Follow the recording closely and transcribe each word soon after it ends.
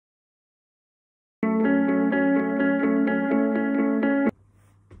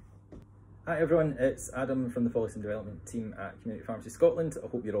Hi everyone, it's Adam from the Policy and Development team at NHS Pharmacy Scotland. I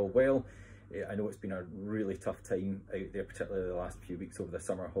hope you're all well. I know it's been a really tough time out there, particularly the last few weeks over the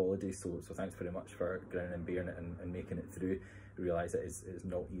summer holidays, so thanks very much for grinning and bearing it and making it through. I realise it is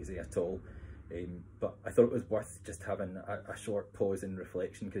not easy at all, but I thought it was worth just having a short pause and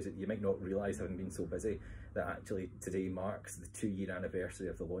reflection, because you might not realise, having been so busy, that actually today marks the 2-year anniversary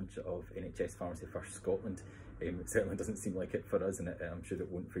of the launch of NHS Pharmacy First Scotland. It certainly doesn't seem like it for us, and I'm sure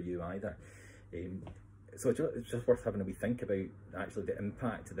it won't for you either. So it's just worth having a wee think about actually the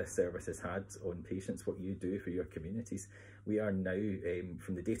impact this service has had on patients, what you do for your communities. We are now,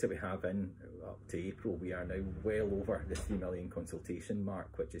 from the data we have in up to April, we are now well over the 3 million consultation mark,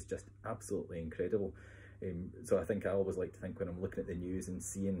 which is just absolutely incredible. So I think I always like to think, when I'm looking at the news and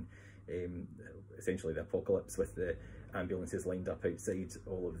seeing essentially the apocalypse with the ambulances lined up outside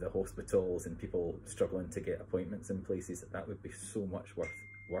all of the hospitals and people struggling to get appointments in places, that would be so much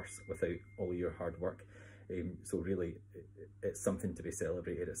worse without all your hard work. So really, it's something to be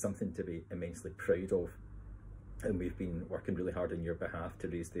celebrated, it's something to be immensely proud of, and we've been working really hard on your behalf to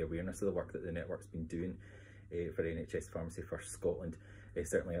raise the awareness of the work that the network's been doing for NHS Pharmacy First Scotland.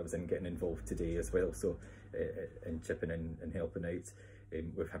 Certainly I was in getting involved today as well, so in chipping in and helping out.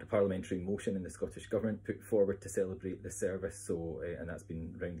 We've had a parliamentary motion in the Scottish Government put forward to celebrate the service, so and that's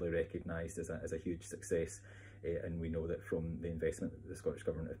been roundly recognised as a huge success. And we know that from the investment that the Scottish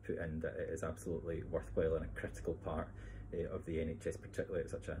Government have put in, that it is absolutely worthwhile and a critical part of the NHS, particularly at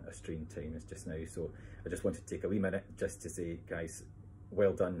such a strained time as just now. So I just wanted to take a wee minute just to say, guys,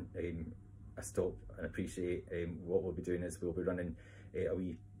 well done. I stop and appreciate what we'll be doing is we'll be running a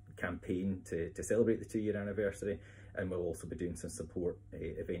wee campaign to celebrate the 2-year anniversary, and we'll also be doing some support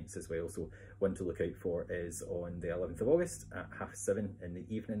events as well. So one to look out for is on the 11th of August at 7:30 in the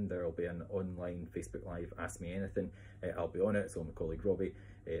evening. There will be an online Facebook Live Ask Me Anything. I'll be on it, so my colleague Robbie,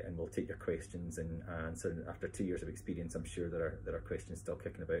 and we'll take your questions and answer. After 2 years of experience, I'm sure there are questions still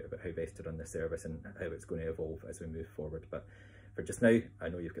kicking about how best to run the service and how it's going to evolve as we move forward. But for just now, I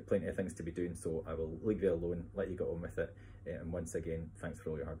know you've got plenty of things to be doing, so I will leave you alone, let you get on with it. And once again, thanks for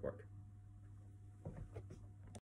all your hard work.